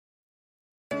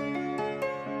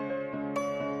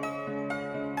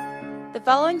The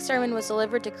following sermon was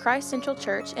delivered to Christ Central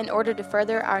Church in order to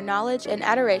further our knowledge and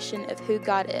adoration of who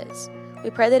God is. We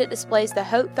pray that it displays the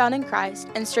hope found in Christ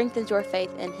and strengthens your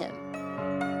faith in Him.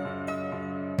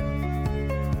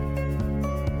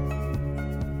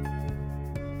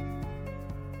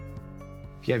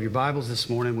 If you have your Bibles this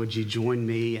morning, would you join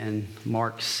me in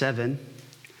Mark 7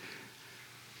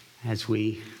 as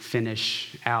we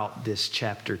finish out this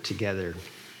chapter together,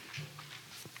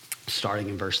 starting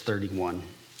in verse 31.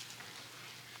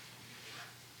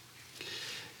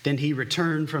 Then he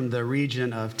returned from the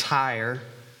region of Tyre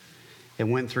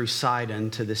and went through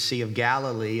Sidon to the Sea of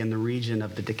Galilee in the region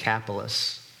of the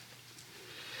Decapolis.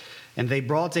 And they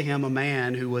brought to him a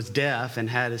man who was deaf and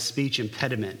had a speech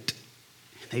impediment.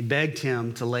 They begged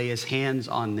him to lay his hands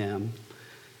on them.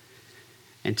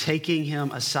 And taking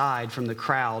him aside from the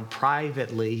crowd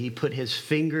privately, he put his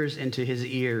fingers into his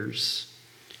ears,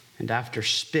 and after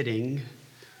spitting,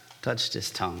 touched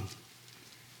his tongue.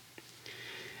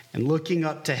 And looking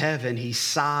up to heaven, he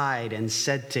sighed and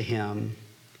said to him,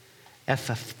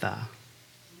 Ephphatha,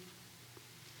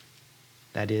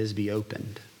 that is, be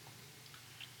opened.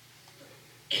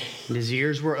 And his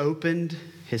ears were opened,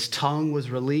 his tongue was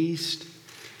released,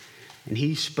 and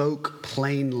he spoke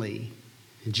plainly.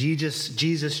 And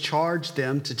Jesus charged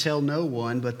them to tell no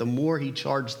one, but the more he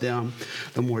charged them,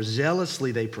 the more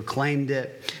zealously they proclaimed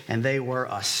it, and they were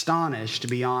astonished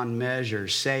beyond measure,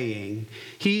 saying,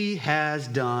 He has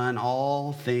done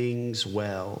all things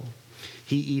well.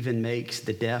 He even makes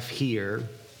the deaf hear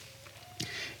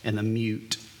and the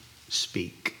mute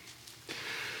speak.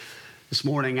 This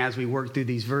morning, as we work through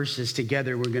these verses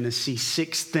together, we're going to see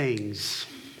 6 things.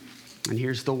 And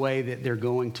here's the way that they're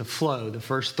going to flow. The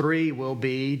first 3 will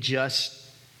be just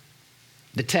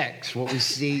the text, what we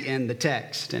see in the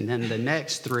text. And then the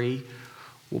next 3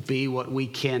 will be what we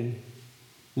can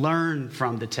learn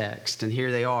from the text. And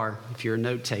here they are, if you're a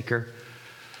note taker.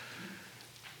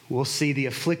 We'll see the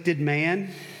afflicted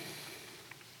man,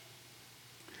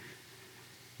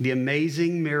 the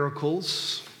amazing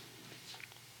miracles,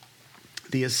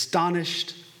 the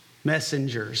astonished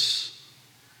messengers.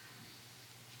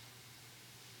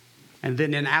 And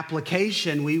then in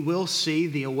application, we will see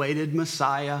the awaited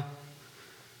Messiah,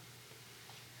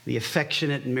 the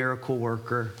affectionate miracle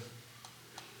worker,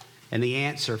 and the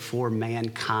answer for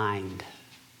mankind.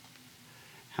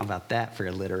 How about that for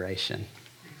alliteration?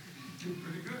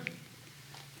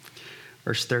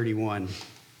 Verse 31.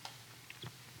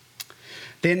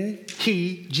 Then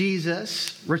he,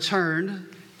 Jesus,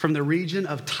 returned from the region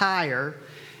of Tyre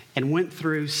and went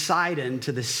through Sidon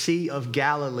to the Sea of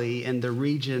Galilee in the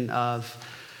region of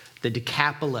the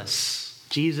Decapolis.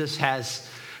 Jesus has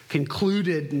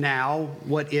concluded now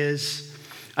what is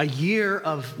a year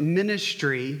of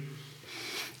ministry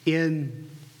in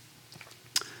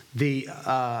the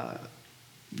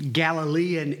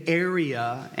Galilean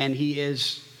area, and he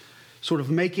is sort of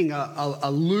making a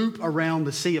loop around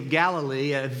the Sea of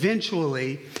Galilee,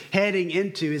 eventually heading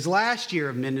into his last year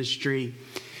of ministry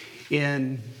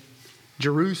in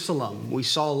Jerusalem. We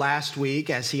saw last week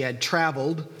as he had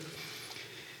traveled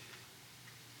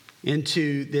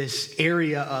into this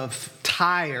area of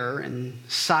Tyre and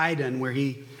Sidon where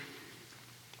he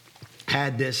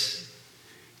had this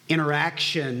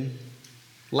interaction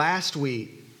last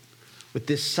week with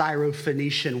this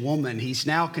Syrophoenician woman. He's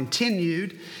now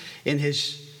continued in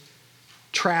his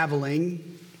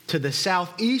traveling to the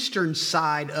southeastern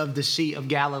side of the Sea of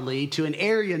Galilee to an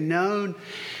area known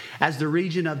as the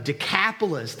region of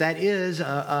Decapolis. That is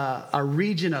a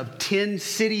region of 10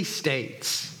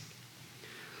 city-states.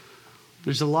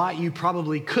 There's a lot you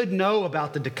probably could know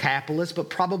about the Decapolis, but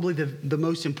probably the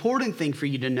most important thing for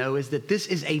you to know is that this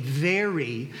is a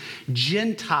very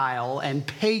Gentile and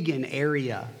pagan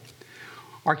area.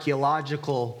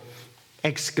 Archaeological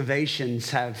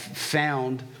excavations have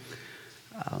found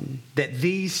that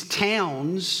these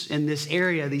towns in this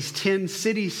area, these 10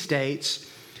 city-states,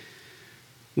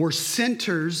 were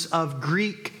centers of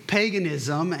Greek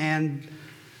paganism, and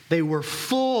they were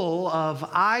full of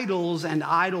idols and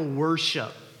idol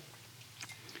worship.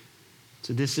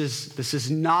 So this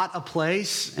is not a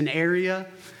place, an area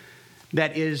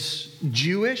that is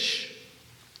Jewish.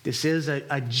 This is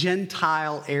a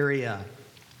Gentile area.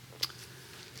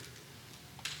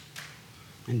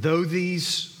 And though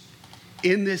these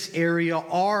in this area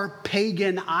are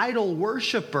pagan idol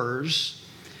worshipers,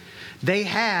 they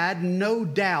had no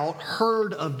doubt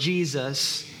heard of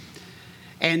Jesus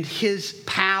and his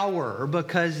power,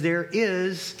 because there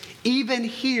is, even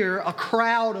here, a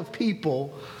crowd of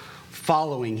people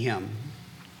following him.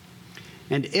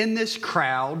 And in this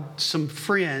crowd, some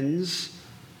friends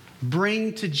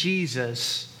bring to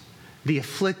Jesus the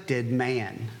afflicted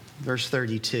man. Verse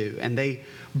 32. And they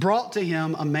brought to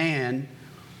him a man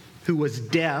who was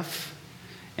deaf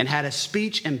and had a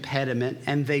speech impediment,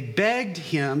 and they begged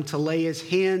him to lay his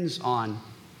hands on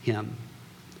him.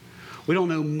 We don't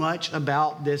know much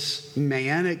about this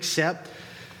man except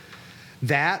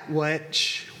that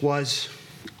which was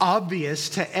obvious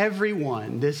to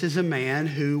everyone. This is a man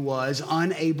who was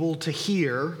unable to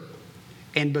hear,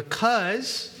 and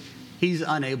because he's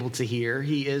unable to hear,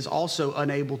 he is also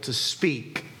unable to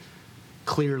speak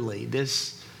clearly.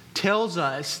 This tells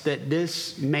us that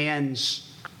this man's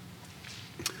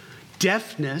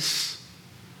deafness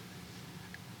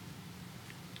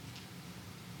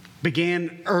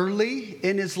began early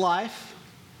in his life.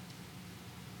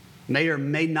 May or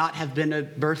may not have been a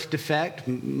birth defect.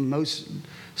 Most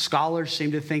scholars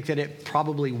seem to think that it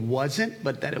probably wasn't,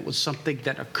 but that it was something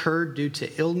that occurred due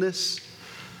to illness.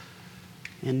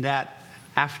 And that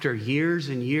after years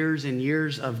and years and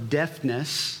years of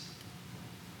deafness,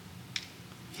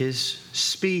 his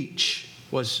speech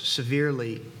was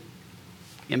severely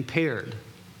impaired.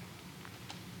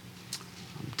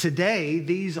 Today,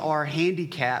 these are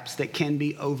handicaps that can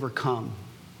be overcome.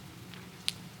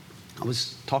 I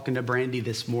was talking to Brandy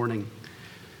this morning.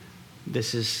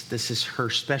 This is her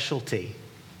specialty.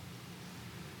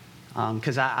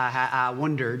 Because I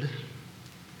wondered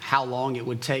how long it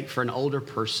would take for an older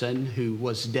person who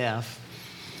was deaf,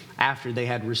 after they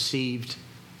had received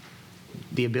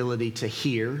the ability to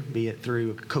hear, be it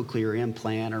through a cochlear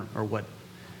implant or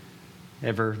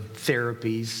whatever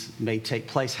therapies may take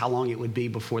place, how long it would be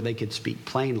before they could speak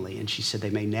plainly. And she said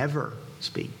they may never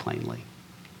speak plainly.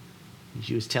 And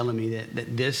she was telling me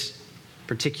that this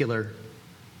particular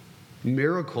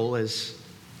miracle is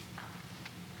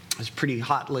pretty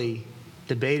hotly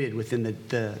debated within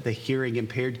the hearing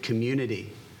impaired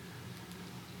community,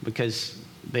 because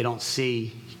they don't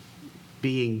see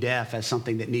being deaf as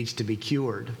something that needs to be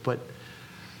cured. But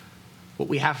what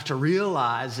we have to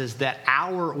realize is that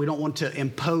we don't want to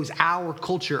impose our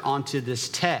culture onto this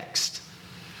text.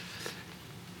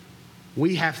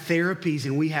 We have therapies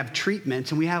and we have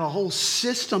treatments and we have a whole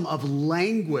system of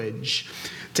language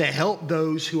to help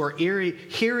those who are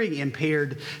hearing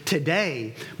impaired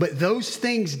today. But those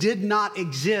things did not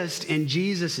exist in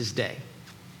Jesus' day.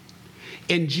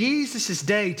 In Jesus'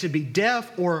 day, to be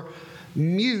deaf or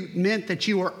mute meant that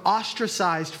you were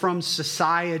ostracized from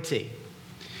society.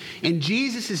 In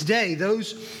Jesus' day,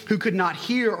 those who could not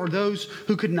hear or those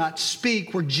who could not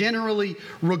speak were generally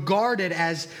regarded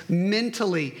as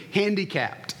mentally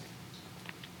handicapped.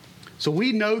 So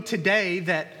we know today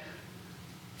that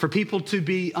for people to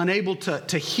be unable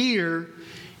to hear,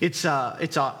 it's a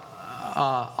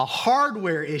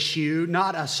hardware issue,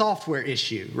 not a software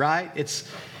issue, right?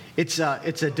 It's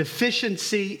a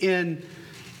deficiency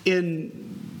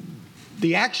in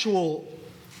the actual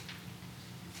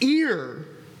ear,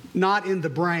 not in the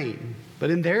brain.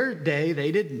 But in their day,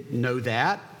 they didn't know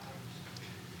that.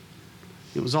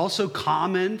 It was also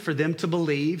common for them to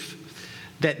believe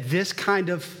that this kind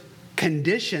of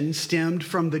condition stemmed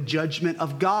from the judgment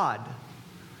of God.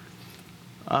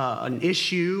 An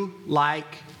issue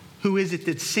like, who is it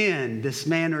that sinned, this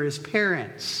man or his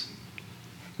parents,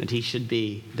 that he should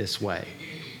be this way?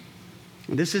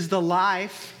 And this is the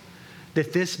life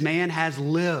that this man has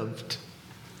lived.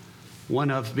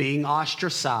 One of being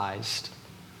ostracized,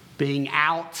 being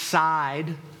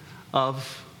outside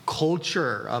of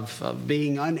culture, of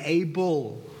being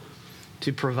unable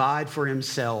to provide for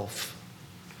himself.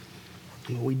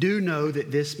 We do know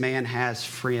that this man has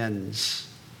friends.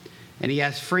 And he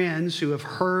has friends who have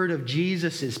heard of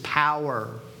Jesus'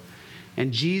 power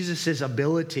and Jesus'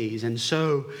 abilities. And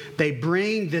so they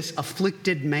bring this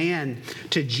afflicted man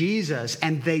to Jesus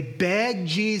and they beg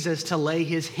Jesus to lay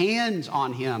his hands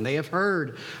on him. They have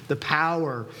heard the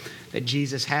power that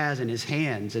Jesus has in his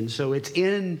hands. And so it's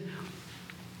in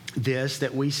this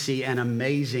that we see an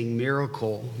amazing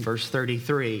miracle. Verse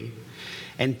 33,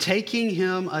 and taking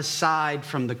him aside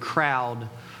from the crowd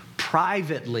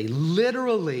privately,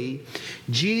 literally,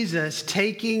 Jesus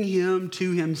taking him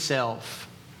to himself,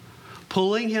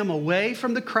 pulling him away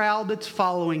from the crowd that's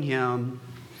following him,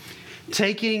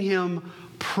 taking him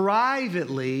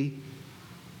privately.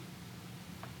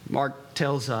 Mark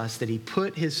tells us that he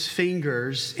put his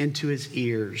fingers into his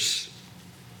ears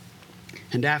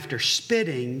and after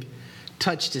spitting,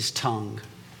 touched his tongue.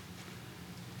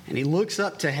 And he looks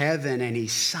up to heaven and he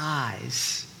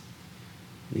sighs.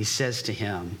 And he says to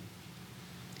him,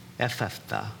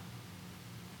 Ephphatha,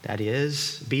 that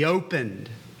is, be opened.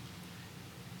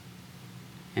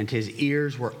 And his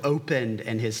ears were opened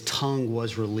and his tongue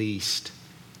was released.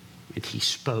 And he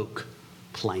spoke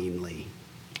plainly.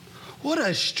 What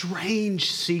a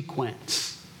strange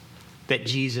sequence that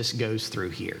Jesus goes through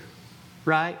here,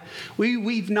 right?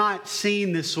 We've not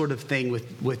seen this sort of thing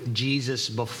with Jesus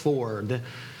before.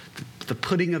 The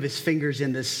putting of his fingers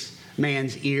in this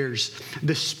man's ears,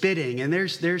 the spitting. And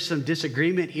there's some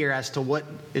disagreement here as to what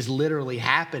is literally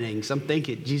happening. Some think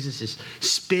Jesus is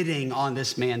spitting on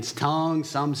this man's tongue,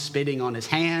 some spitting on his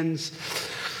hands.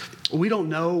 We don't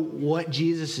know what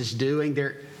Jesus is doing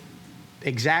there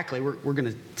exactly. We're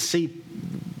going to see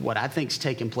what I think is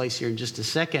taking place here in just a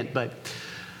second. But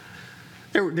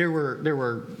there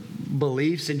were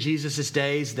beliefs in Jesus'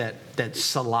 days that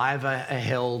saliva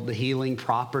held healing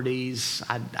properties.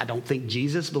 I don't think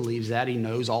Jesus believes that. He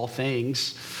knows all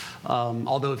things.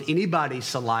 Although if anybody's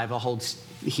saliva holds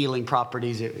healing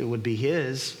properties, it would be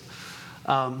his.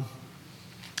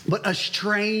 But a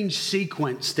strange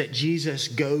sequence that Jesus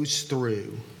goes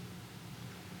through.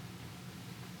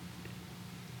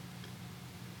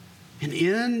 And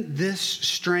in this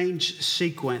strange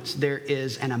sequence, there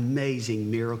is an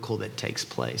amazing miracle that takes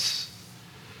place.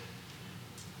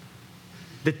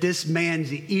 That this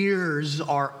man's ears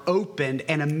are opened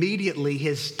and immediately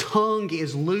his tongue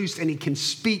is loosed and he can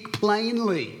speak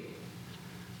plainly.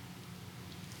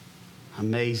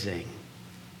 Amazing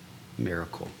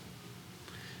miracle.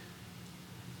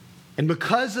 And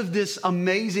because of this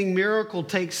amazing miracle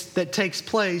that takes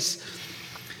place,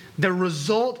 the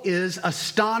result is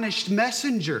astonished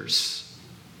messengers.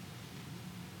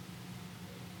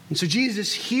 And so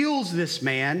Jesus heals this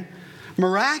man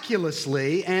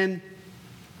miraculously and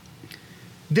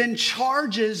then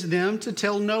charges them to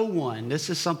tell no one. This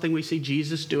is something we see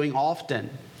Jesus doing often.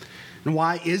 And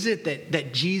why is it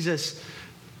that Jesus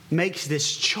makes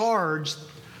this charge?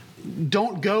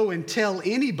 Don't go and tell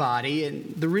anybody.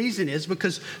 And the reason is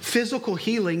because physical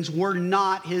healings were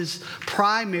not his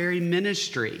primary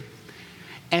ministry.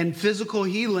 And physical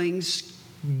healings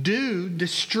do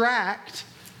distract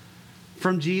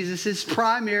from Jesus'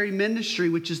 primary ministry,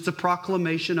 which is the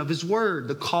proclamation of his word,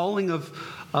 the calling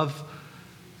of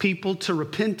people to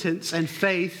repentance and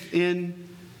faith in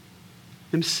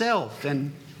himself.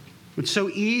 And it's so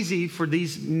easy for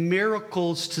these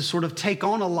miracles to sort of take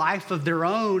on a life of their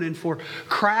own and for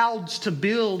crowds to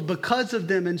build because of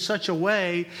them in such a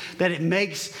way that it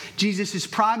makes Jesus'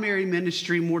 primary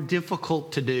ministry more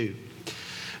difficult to do.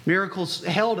 Miracles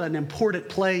held an important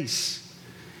place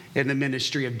in the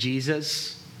ministry of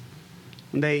Jesus.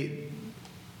 They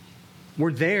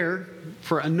were there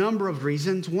for a number of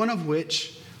reasons, one of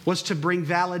which was to bring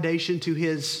validation to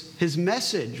his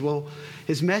message. Well,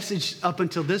 his message up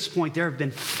until this point, there have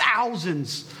been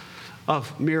thousands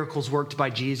of miracles worked by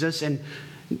Jesus, and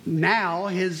now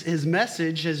his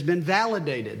message has been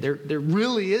validated. There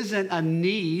really isn't a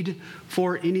need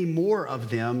for any more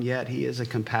of them, yet he is a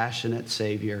compassionate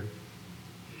Savior.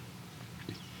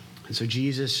 And so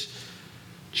Jesus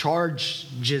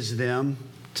charges them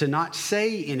to not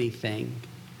say anything.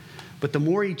 But the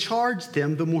more he charged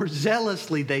them, the more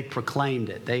zealously they proclaimed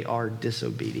it. They are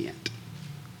disobedient.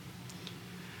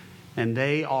 And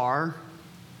they are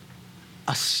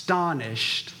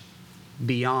astonished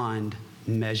beyond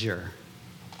measure,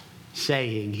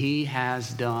 saying, "He has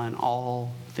done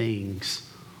all things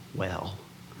well."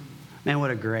 Man, what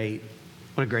a great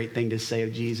thing to say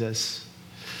of Jesus.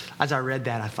 As I read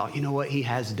that, I thought, you know what? He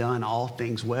has done all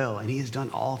things well, and he has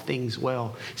done all things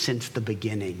well since the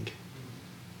beginning.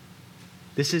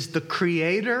 This is the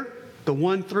Creator, the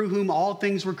one through whom all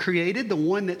things were created, the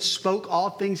one that spoke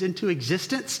all things into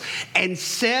existence and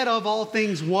said of all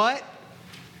things what?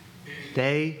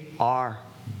 They are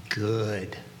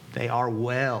good. They are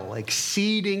well,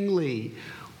 exceedingly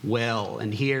well.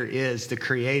 And here is the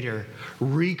Creator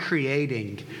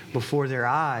recreating before their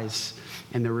eyes.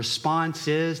 And the response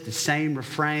is the same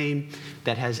refrain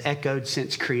that has echoed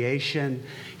since creation.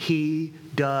 He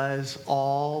does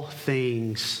all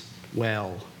things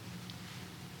well.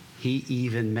 He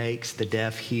even makes the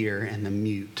deaf hear and the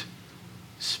mute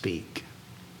speak.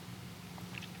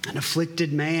 An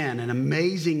afflicted man, an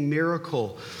amazing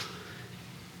miracle,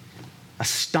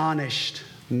 astonished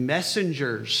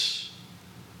messengers.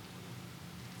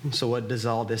 So what does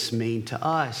all this mean to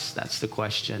us? That's the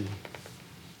question.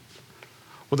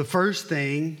 Well, the first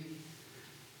thing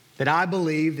that I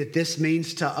believe that this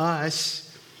means to us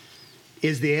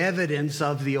is the evidence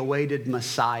of the awaited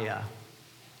Messiah.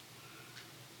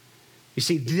 You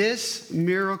see, this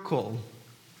miracle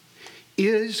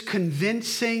is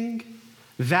convincing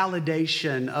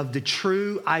validation of the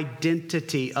true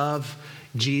identity of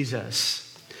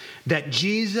Jesus. That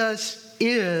Jesus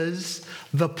is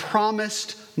the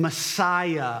promised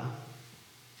Messiah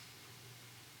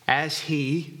as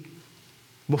he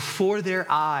before their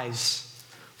eyes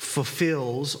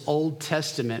fulfills Old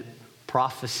Testament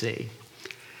prophecy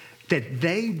that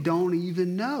they don't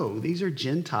even know. These are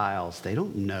Gentiles. They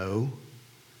don't know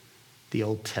the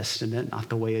Old Testament, not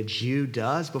the way a Jew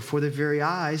does. Before their very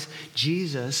eyes,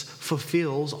 Jesus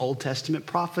fulfills Old Testament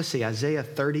prophecy. Isaiah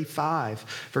 35,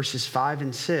 verses 5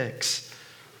 and 6.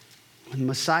 When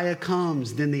Messiah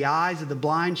comes, then the eyes of the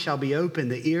blind shall be opened,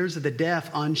 the ears of the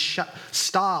deaf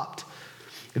unstopped.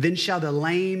 Then shall the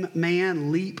lame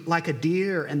man leap like a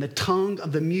deer, and the tongue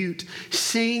of the mute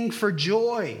sing for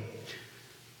joy.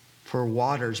 For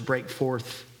waters break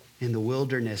forth in the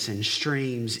wilderness and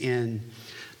streams in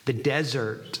the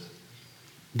desert.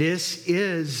 This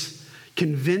is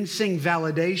convincing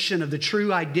validation of the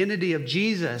true identity of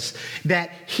Jesus, that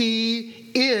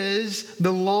he is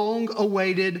the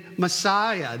long-awaited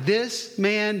Messiah. This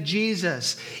man,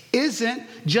 Jesus, isn't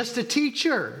just a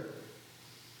teacher.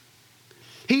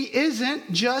 He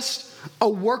isn't just a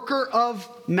worker of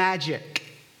magic.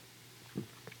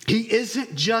 He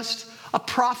isn't just a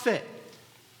prophet.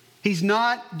 He's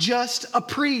not just a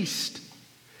priest.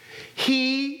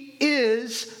 He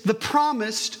is the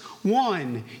promised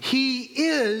one. He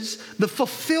is the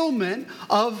fulfillment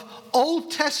of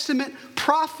Old Testament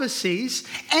prophecies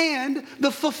and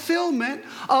the fulfillment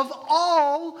of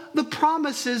all the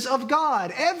promises of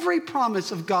God. Every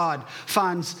promise of God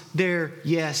finds their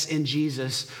yes in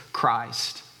Jesus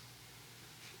Christ.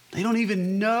 They don't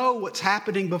even know what's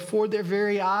happening before their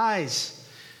very eyes.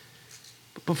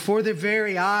 Before their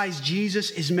very eyes, Jesus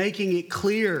is making it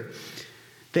clear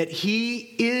that he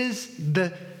is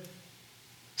the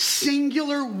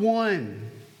singular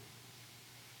one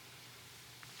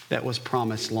that was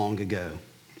promised long ago.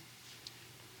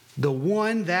 The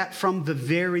one that from the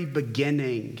very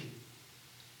beginning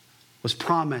was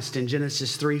promised in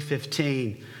Genesis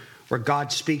 3:15, where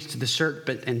God speaks to the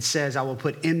serpent and says, I will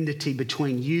put enmity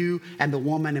between you and the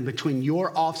woman, and between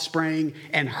your offspring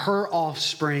and her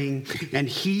offspring, and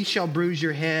he shall bruise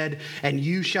your head and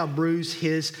you shall bruise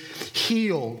his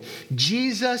heel.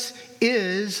 Jesus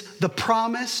is the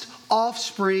promised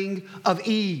offspring of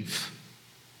Eve.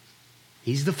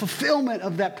 He's the fulfillment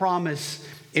of that promise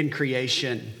in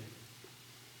creation.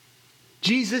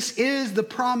 Jesus is the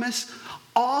promised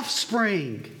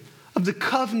offspring of the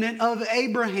covenant of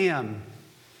Abraham.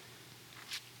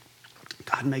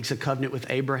 God makes a covenant with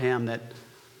Abraham that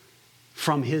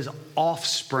from his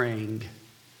offspring,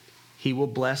 he will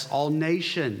bless all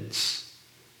nations.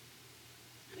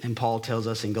 And Paul tells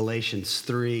us in Galatians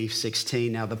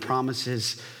 3:16, now the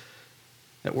promises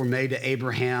that were made to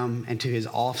Abraham and to his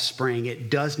offspring, it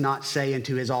does not say and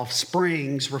to his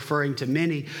offsprings, referring to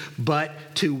many, but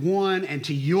to one and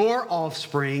to your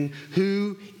offspring,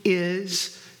 who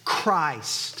is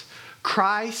Christ.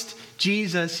 Christ,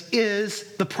 Jesus, is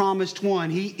the promised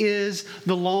one. He is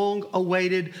the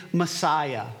long-awaited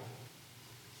Messiah.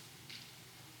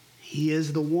 He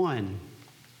is the one.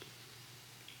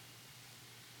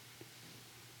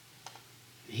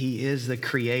 He is the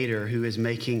creator who is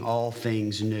making all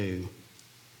things new.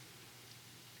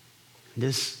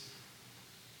 This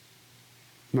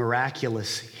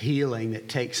miraculous healing that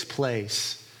takes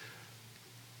place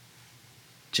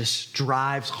just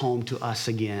drives home to us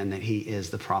again that he is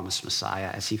the promised Messiah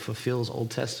as he fulfills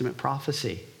Old Testament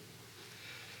prophecy.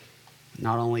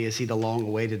 Not only is he the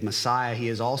long-awaited Messiah, he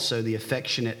is also the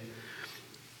affectionate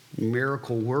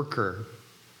miracle worker.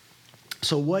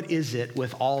 So what is it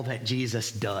with all that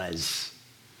Jesus does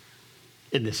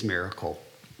in this miracle?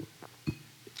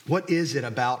 What is it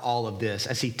about all of this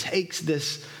as he takes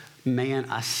this man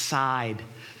aside,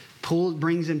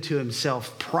 brings him to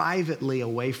himself privately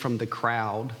away from the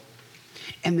crowd,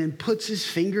 and then puts his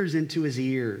fingers into his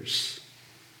ears,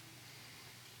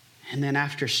 and then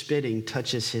after spitting,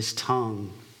 touches his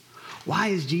tongue? Why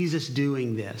is Jesus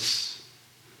doing this?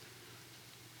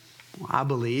 Well, I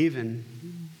believe, and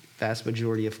the vast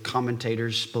majority of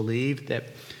commentators believe, that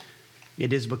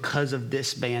it is because of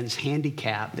this man's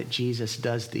handicap that Jesus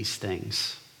does these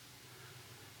things.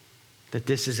 That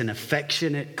this is an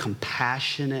affectionate,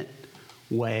 compassionate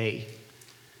way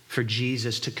for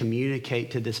Jesus to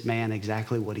communicate to this man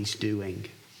exactly what he's doing.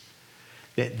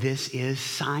 That this is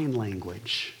sign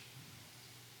language.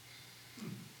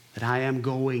 That I am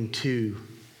going to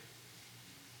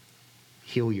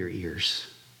heal your ears.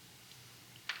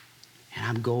 And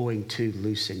I'm going to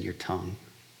loosen your tongue.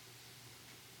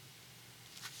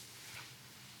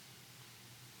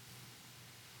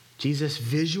 Jesus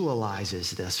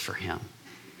visualizes this for him.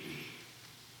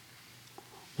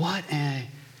 What a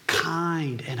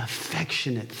kind and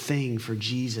affectionate thing for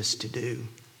Jesus to do.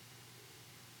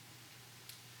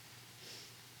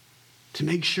 to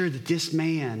make sure that this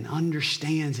man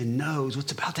understands and knows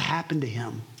what's about to happen to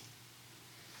him,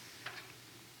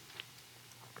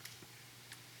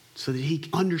 so that he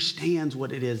understands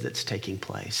what it is that's taking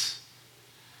place,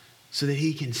 so that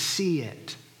he can see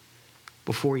it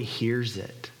before he hears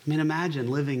it. I mean, imagine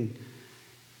living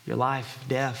your life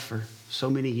deaf for so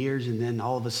many years, and then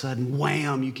all of a sudden,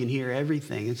 wham, you can hear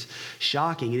everything. It's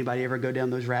shocking. Anybody ever go down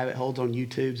those rabbit holes on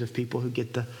YouTubes of people who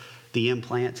get the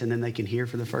implants and then they can hear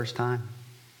for the first time?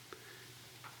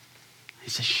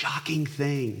 It's a shocking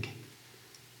thing.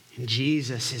 And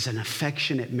Jesus is an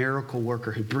affectionate miracle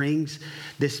worker who brings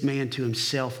this man to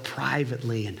himself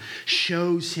privately and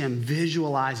shows him,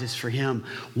 visualizes for him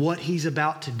what he's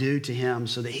about to do to him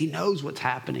so that he knows what's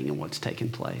happening and what's taking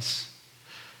place.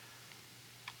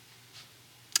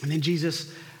 And then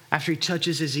Jesus, after he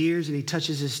touches his ears and he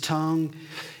touches his tongue,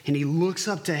 and he looks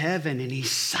up to heaven and he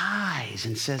sighs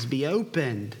and says, "Be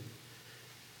opened."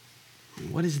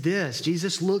 What is this?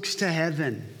 Jesus looks to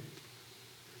heaven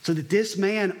so that this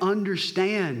man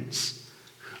understands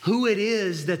who it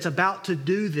is that's about to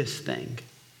do this thing.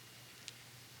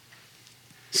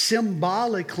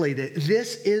 Symbolically, that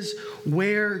this is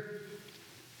where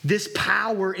this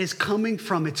power is coming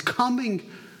from. It's coming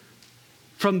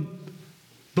from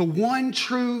the one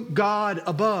true God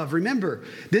above. Remember,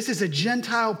 this is a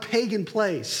Gentile pagan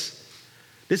place.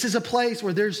 This is a place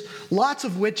where there's lots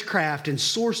of witchcraft and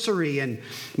sorcery and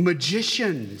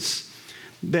magicians.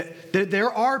 That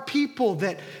there are people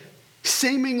that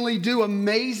seemingly do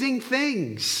amazing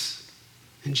things.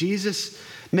 And Jesus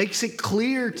makes it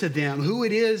clear to them who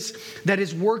it is that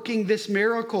is working this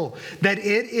miracle, that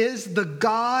it is the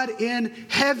God in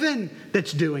heaven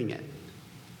that's doing it.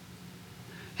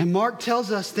 And Mark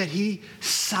tells us that he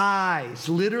sighs.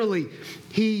 Literally,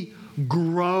 he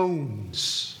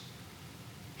groans.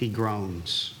 He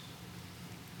groans.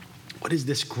 What is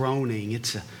this groaning?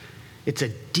 It's a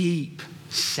deep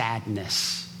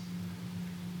sadness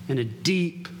and a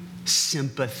deep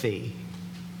sympathy.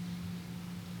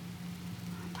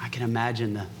 I can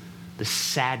imagine the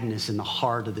sadness in the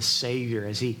heart of the Savior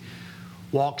as he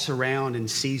walks around and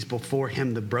sees before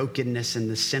him the brokenness and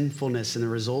the sinfulness and the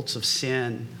results of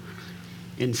sin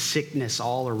and sickness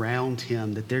all around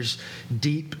him, that there's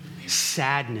deep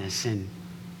sadness. And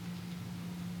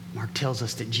Mark tells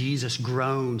us that Jesus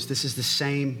groans. This is the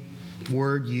same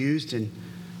word used in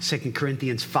 2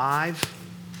 Corinthians 5.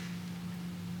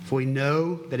 For we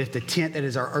know that if the tent that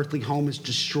is our earthly home is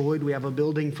destroyed, we have a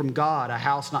building from God, a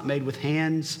house not made with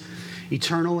hands,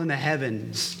 eternal in the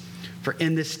heavens. For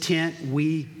in this tent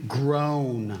we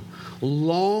groan,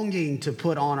 longing to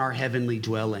put on our heavenly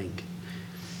dwelling.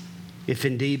 If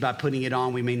indeed by putting it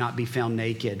on we may not be found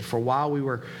naked. For while we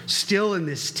were still in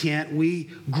this tent,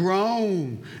 we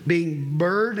groan, being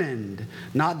burdened,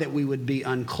 not that we would be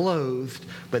unclothed,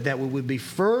 but that we would be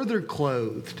further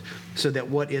clothed, so that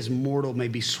what is mortal may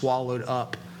be swallowed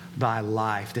up by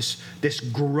life. This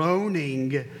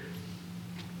groaning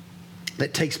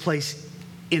that takes place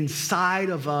inside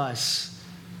of us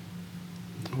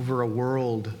over a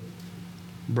world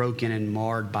broken and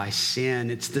marred by sin.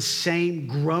 It's the same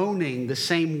groaning, the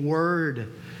same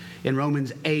word in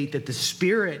Romans 8 that the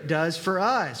Spirit does for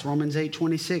us. Romans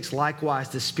 8:26, likewise,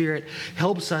 the Spirit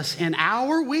helps us in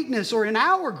our weakness or in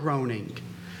our groaning.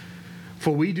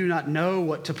 For we do not know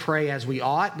what to pray as we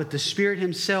ought, but the Spirit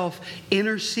himself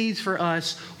intercedes for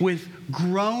us with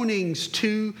groanings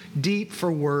too deep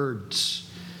for words.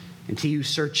 And he who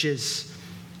searches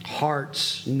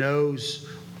hearts knows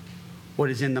what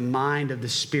is in the mind of the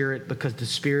Spirit, because the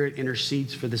Spirit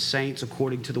intercedes for the saints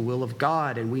according to the will of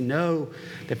God. And we know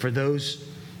that for those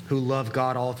who love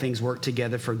God, all things work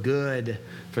together for good,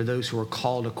 for those who are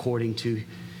called according to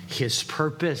his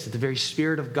purpose. That the very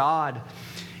Spirit of God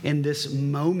in this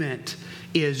moment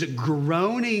is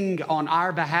groaning on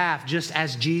our behalf, just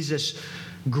as Jesus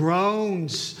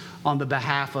groans on the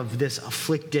behalf of this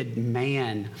afflicted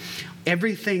man.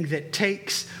 Everything that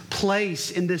takes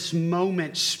place in this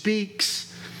moment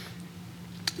speaks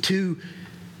to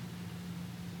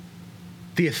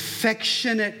the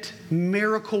affectionate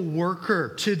miracle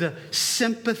worker, to the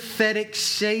sympathetic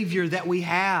Savior that we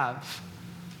have.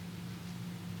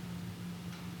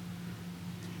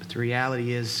 But the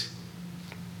reality is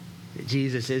that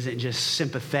Jesus isn't just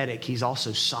sympathetic, he's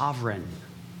also sovereign.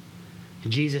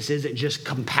 Jesus isn't just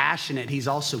compassionate, he's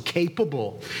also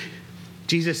capable.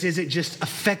 Jesus isn't just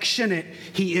affectionate,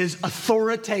 he is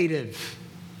authoritative.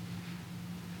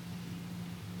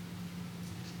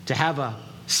 To have a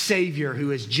Savior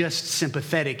who is just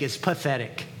sympathetic is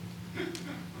pathetic.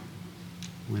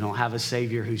 We don't have a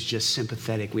Savior who's just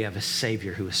sympathetic. We have a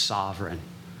Savior who is sovereign,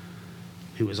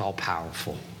 who is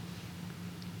all-powerful.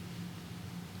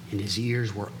 and his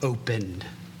ears were opened,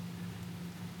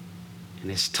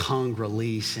 and his tongue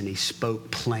released, and he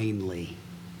spoke plainly.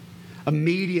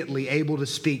 Immediately able to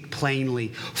speak plainly.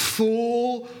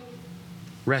 Full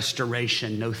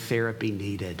restoration, no therapy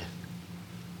needed.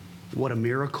 What a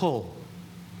miracle.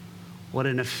 What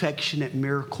an affectionate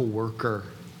miracle worker.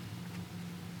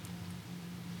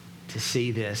 To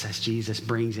see this as Jesus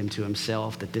brings him to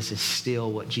himself, that this is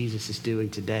still what Jesus is doing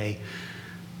today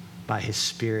by his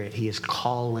Spirit. He is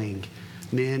calling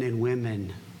men and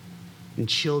women and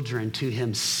children to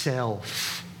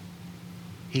himself.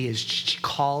 He is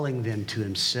calling them to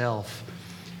himself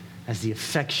as the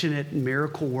affectionate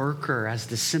miracle worker, as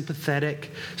the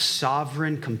sympathetic,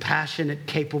 sovereign, compassionate,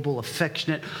 capable,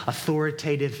 affectionate,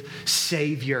 authoritative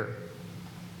Savior.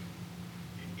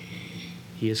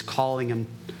 He is calling him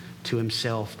to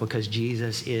himself because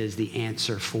Jesus is the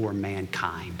answer for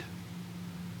mankind.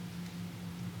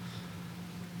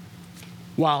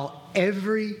 While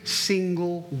every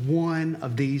single one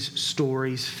of these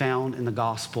stories found in the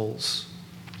Gospels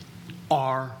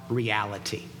are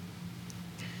reality,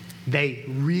 they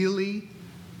really,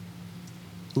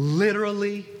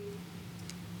 literally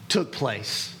took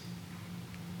place.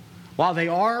 While they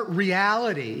are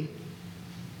reality,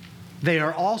 they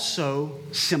are also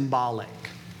symbolic.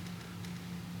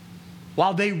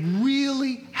 While they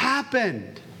really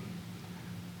happened,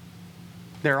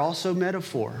 they're also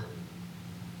metaphor.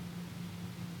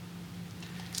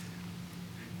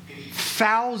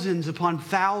 Thousands upon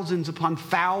thousands upon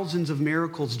thousands of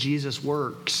miracles Jesus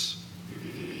works.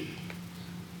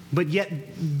 But yet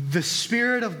the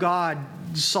Spirit of God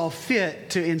saw fit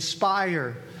to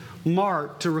inspire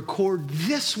Mark to record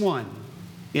this one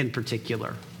in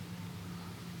particular.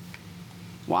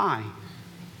 Why?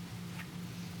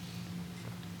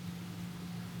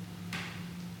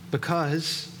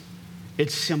 Because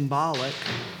it's symbolic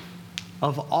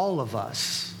of all of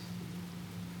us.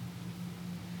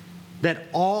 That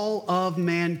all of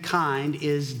mankind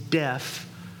is deaf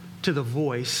to the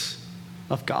voice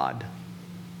of God.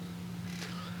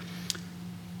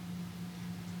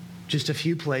 Just a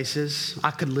few places.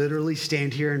 I could literally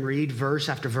stand here and read verse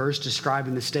after verse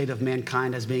describing the state of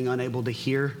mankind as being unable to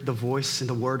hear the voice and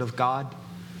the word of God.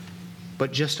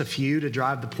 But just a few to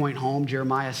drive the point home.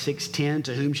 Jeremiah 6:10,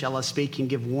 to whom shall I speak and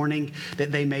give warning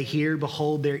that they may hear?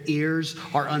 Behold, their ears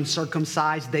are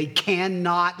uncircumcised. They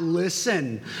cannot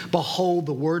listen. Behold,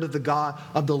 the word of the God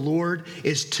of the Lord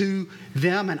is to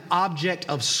them an object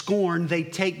of scorn. They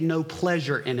take no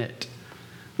pleasure in it.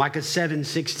 Micah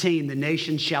 7:16, the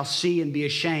nations shall see and be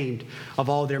ashamed of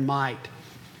all their might.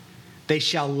 They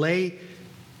shall lay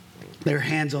their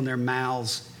hands on their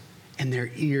mouths, and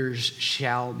their ears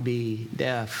shall be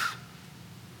deaf.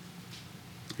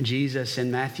 Jesus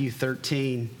in Matthew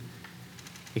 13,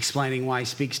 explaining why he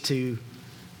speaks to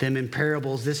them in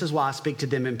parables. This is why I speak to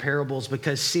them in parables,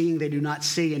 because seeing they do not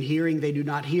see, and hearing they do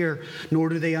not hear, nor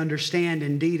do they understand.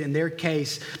 Indeed, in their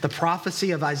case, the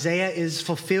prophecy of Isaiah is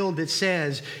fulfilled that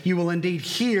says, you will indeed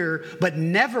hear, but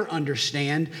never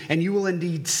understand, and you will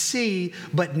indeed see,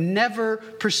 but never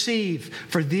perceive.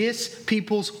 For this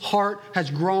people's heart has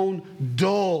grown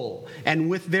dull, and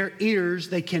with their ears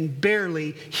they can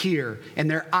barely hear, and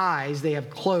their eyes they have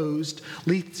closed,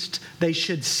 lest they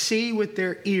should see with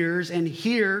their ears and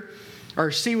hear,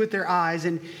 or see with their eyes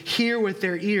and hear with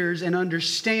their ears and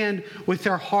understand with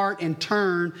their heart and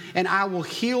turn, and I will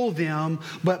heal them.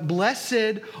 But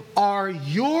blessed are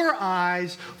your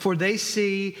eyes, for they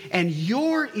see, and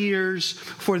your ears,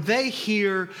 for they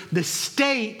hear. The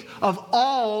state of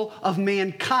all of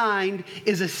mankind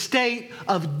is a state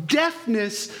of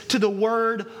deafness to the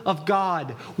word of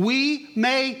God. We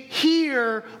may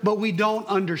hear, but we don't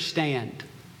understand.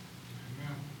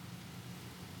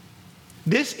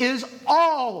 This is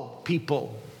all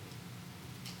people.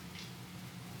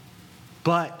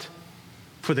 But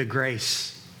for the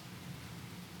grace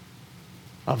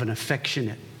of an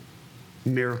affectionate,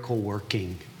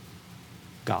 miracle-working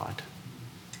God.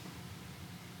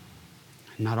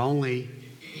 Not only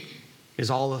is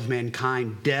all of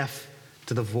mankind deaf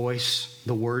to the voice,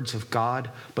 the words of God,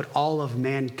 but all of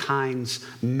mankind's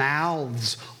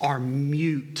mouths are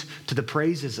mute to the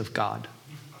praises of God.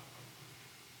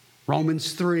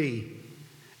 Romans 3,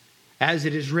 as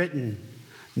it is written,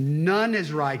 none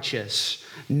is righteous,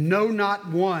 no, not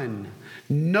one.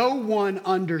 No one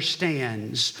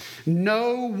understands.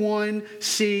 No one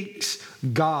seeks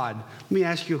God. Let me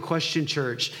ask you a question,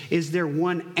 church. Is there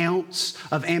 1 ounce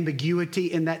of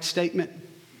ambiguity in that statement?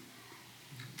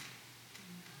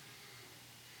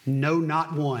 No,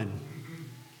 not one.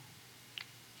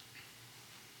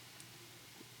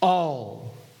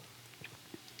 All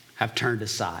have turned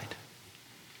aside.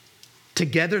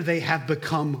 Together they have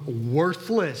become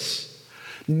worthless.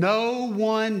 No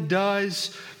one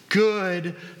does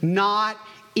good, not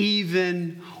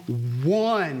even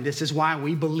one. This is why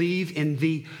we believe in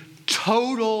the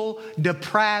total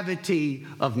depravity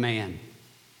of man.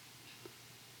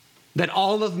 That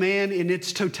all of man in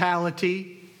its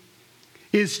totality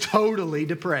is totally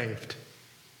depraved.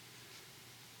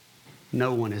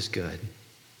 No one is good,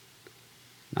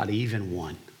 not even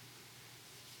one.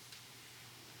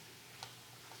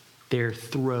 Their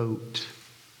throat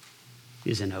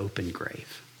is an open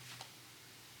grave.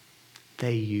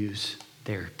 They use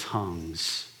their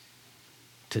tongues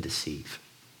to deceive.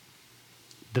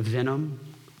 The venom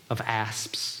of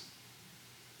asps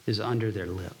is under their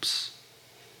lips.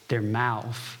 Their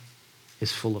mouth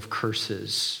is full of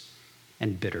curses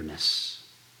and bitterness.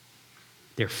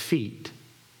 Their feet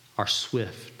are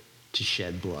swift to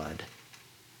shed blood.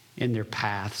 In their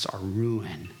paths are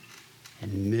ruin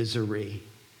and misery.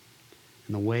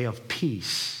 And the way of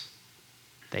peace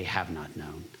they have not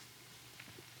known.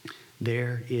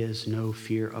 There is no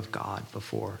fear of God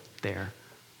before their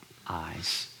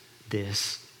eyes.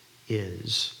 This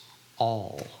is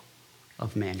all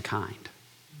of mankind.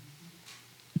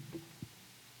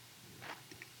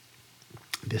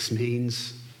 This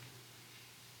means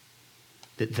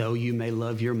that though you may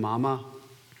love your mama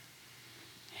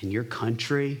and your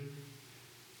country,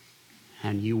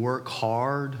 and you work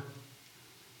hard,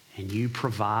 and you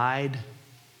provide,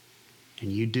 and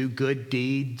you do good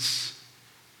deeds,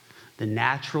 the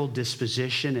natural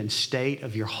disposition and state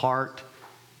of your heart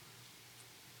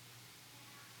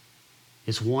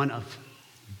is one of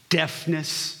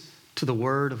deafness to the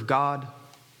word of God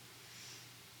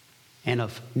and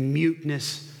of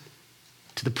muteness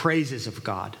to the praises of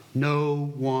God. No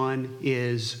one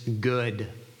is good.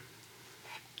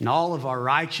 And all of our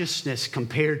righteousness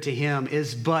compared to him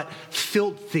is but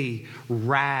filthy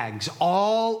rags.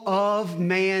 All of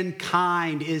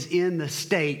mankind is in the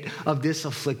state of this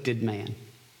afflicted man.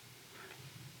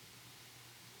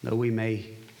 Though we may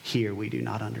hear, we do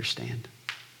not understand.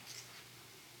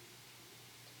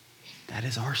 That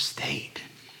is our state.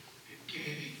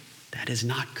 That is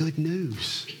not good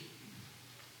news.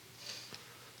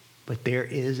 But there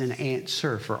is an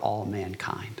answer for all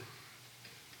mankind.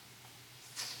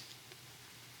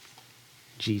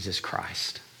 Jesus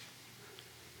Christ.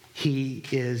 He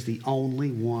is the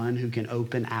only one who can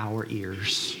open our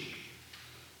ears.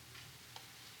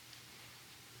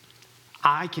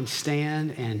 I can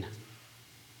stand and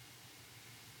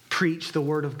preach the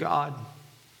Word of God.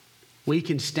 We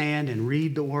can stand and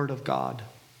read the Word of God.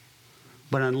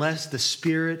 But unless the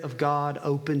Spirit of God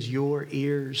opens your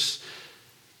ears,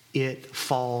 it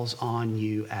falls on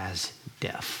you as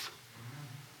deaf.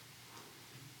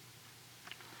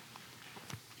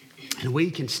 And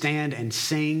we can stand and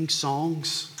sing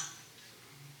songs.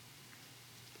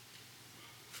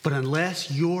 But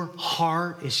unless your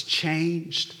heart is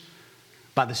changed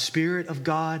by the Spirit of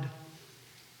God,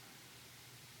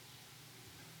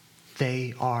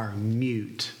 they are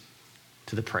mute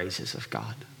to the praises of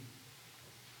God.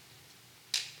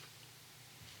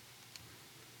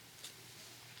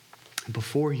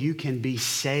 Before you can be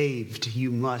saved, you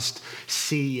must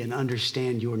see and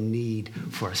understand your need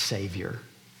for a Savior.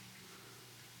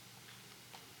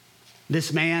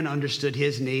 This man understood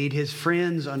his need. His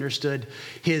friends understood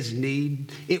his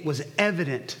need. It was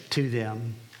evident to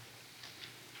them.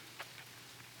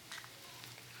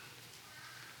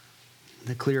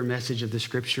 The clear message of the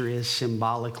Scripture is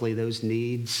symbolically those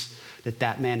needs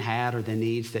that man had are the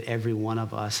needs that every one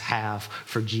of us have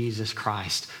for Jesus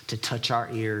Christ to touch our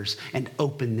ears and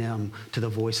open them to the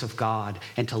voice of God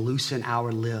and to loosen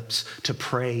our lips to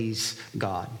praise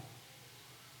God.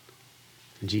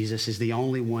 And Jesus is the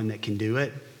only one that can do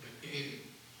it.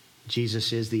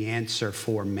 Jesus is the answer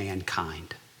for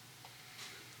mankind.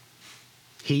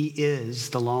 He is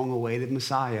the long-awaited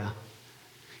Messiah.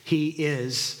 He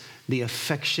is the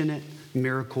affectionate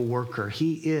miracle worker.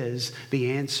 He is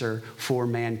the answer for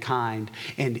mankind.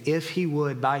 And if he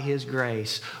would, by his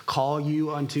grace, call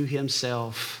you unto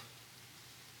himself,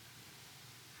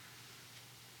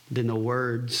 then the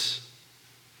words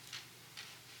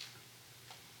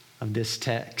of this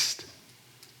text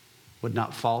would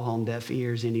not fall on deaf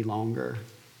ears any longer.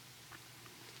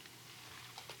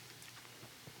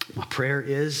 My prayer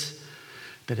is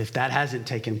that if that hasn't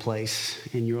taken place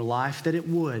in your life, that it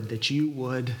would, that you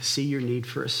would see your need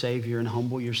for a Savior and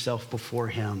humble yourself before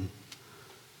him.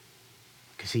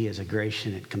 Because he is a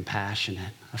gracious,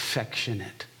 compassionate,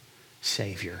 affectionate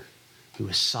Savior who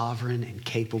is sovereign and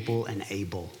capable and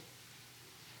able.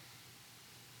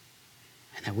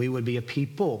 And that we would be a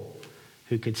people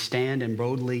who could stand and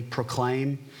boldly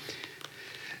proclaim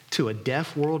to a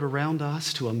deaf world around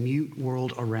us, to a mute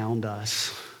world around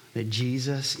us, that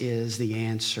Jesus is the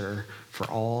answer for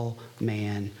all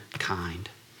mankind.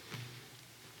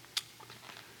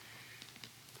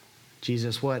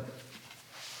 Jesus, what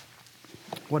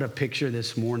a picture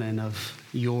this morning of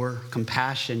your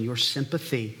compassion, your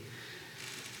sympathy,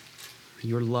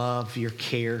 your love, your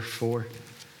care for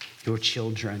your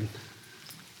children.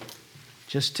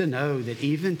 Just to know that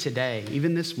even today,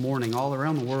 even this morning, all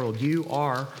around the world, you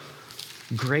are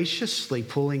graciously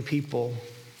pulling people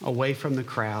away from the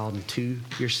crowd and to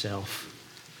yourself,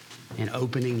 and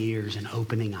opening ears and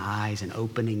opening eyes and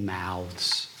opening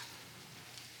mouths.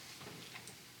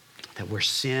 That where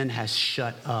sin has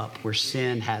shut up, where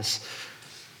sin has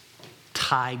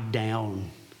tied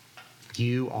down,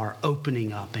 you are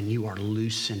opening up and you are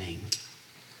loosening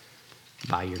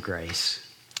by your grace.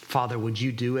 Father, would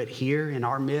you do it here in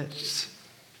our midst?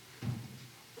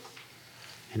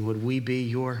 And would we be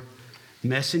your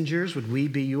messengers? Would we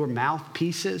be your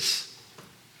mouthpieces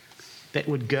that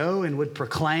would go and would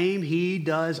proclaim he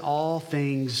does all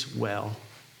things well?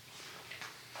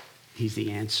 He's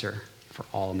the answer for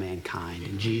all mankind.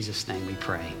 In Jesus' name we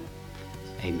pray.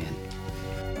 Amen.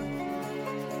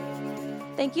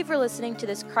 Thank you for listening to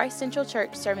this Christ Central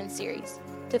Church sermon series.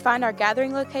 To find our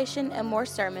gathering location and more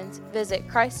sermons, visit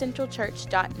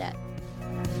christcentralchurch.net.